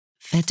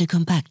Fette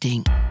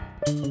Compacting.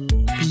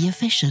 Be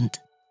efficient.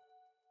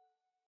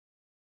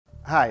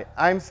 Hi,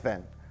 I'm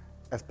Sven.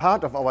 As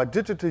part of our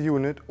digital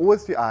unit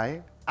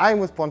OSDi, I'm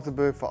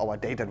responsible for our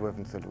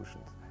data-driven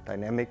solutions,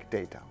 dynamic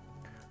data.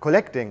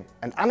 Collecting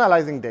and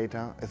analyzing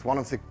data is one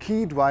of the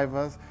key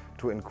drivers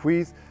to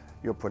increase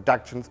your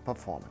production's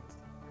performance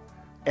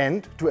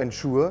and to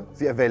ensure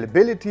the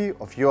availability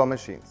of your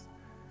machines.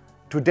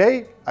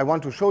 Today, I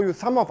want to show you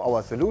some of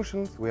our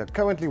solutions we are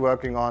currently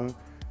working on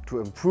to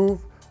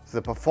improve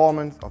the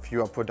performance of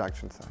your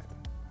production site.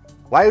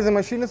 While the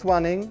machine is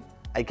running,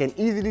 I can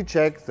easily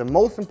check the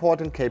most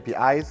important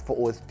KPIs for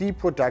OSD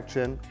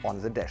production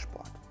on the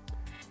dashboard.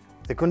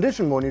 The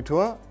condition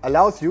monitor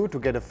allows you to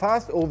get a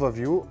fast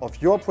overview of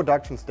your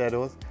production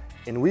status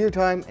in real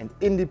time and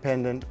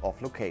independent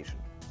of location.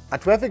 A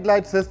traffic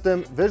light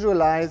system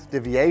visualizes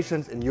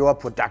deviations in your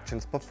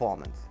production's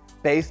performance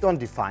based on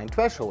defined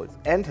thresholds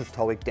and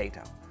historic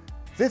data.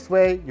 This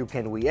way you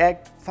can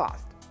react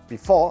fast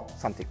before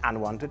something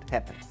unwanted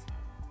happens.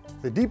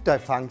 The deep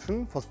dive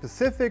function for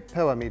specific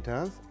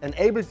parameters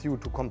enables you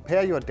to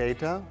compare your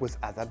data with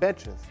other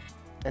batches,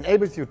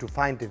 enables you to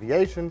find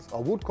deviations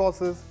or root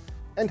causes,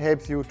 and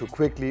helps you to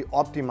quickly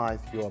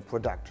optimize your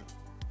production.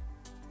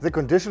 The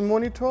condition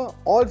monitor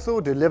also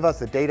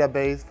delivers a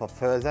database for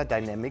further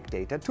dynamic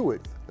data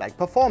tools like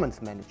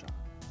Performance Manager.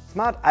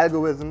 Smart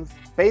algorithms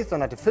based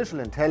on artificial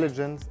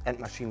intelligence and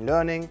machine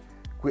learning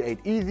create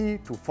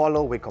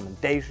easy-to-follow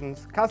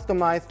recommendations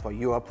customized for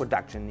your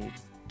production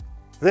needs.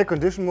 The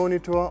condition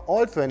monitor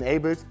also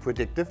enables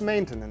predictive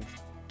maintenance,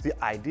 the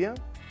idea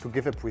to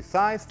give a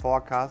precise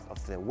forecast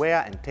of the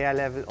wear and tear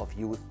level of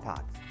used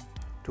parts.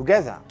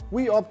 Together,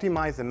 we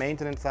optimize the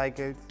maintenance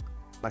cycles,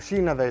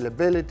 machine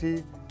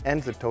availability,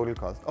 and the total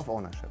cost of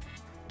ownership.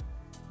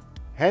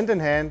 Hand in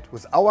hand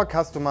with our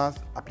customers,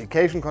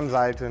 application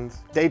consultants,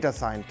 data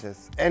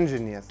scientists,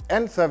 engineers,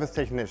 and service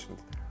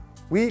technicians,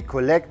 we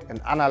collect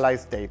and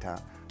analyze data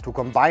to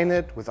combine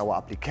it with our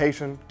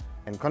application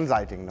and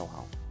consulting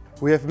know-how.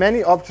 We have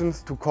many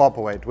options to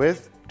cooperate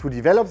with to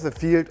develop the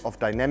field of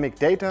dynamic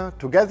data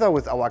together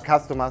with our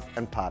customers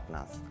and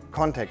partners.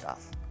 Contact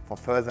us for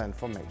further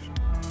information.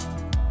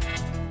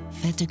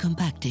 Fette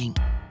Compacting.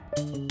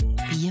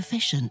 Be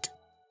efficient.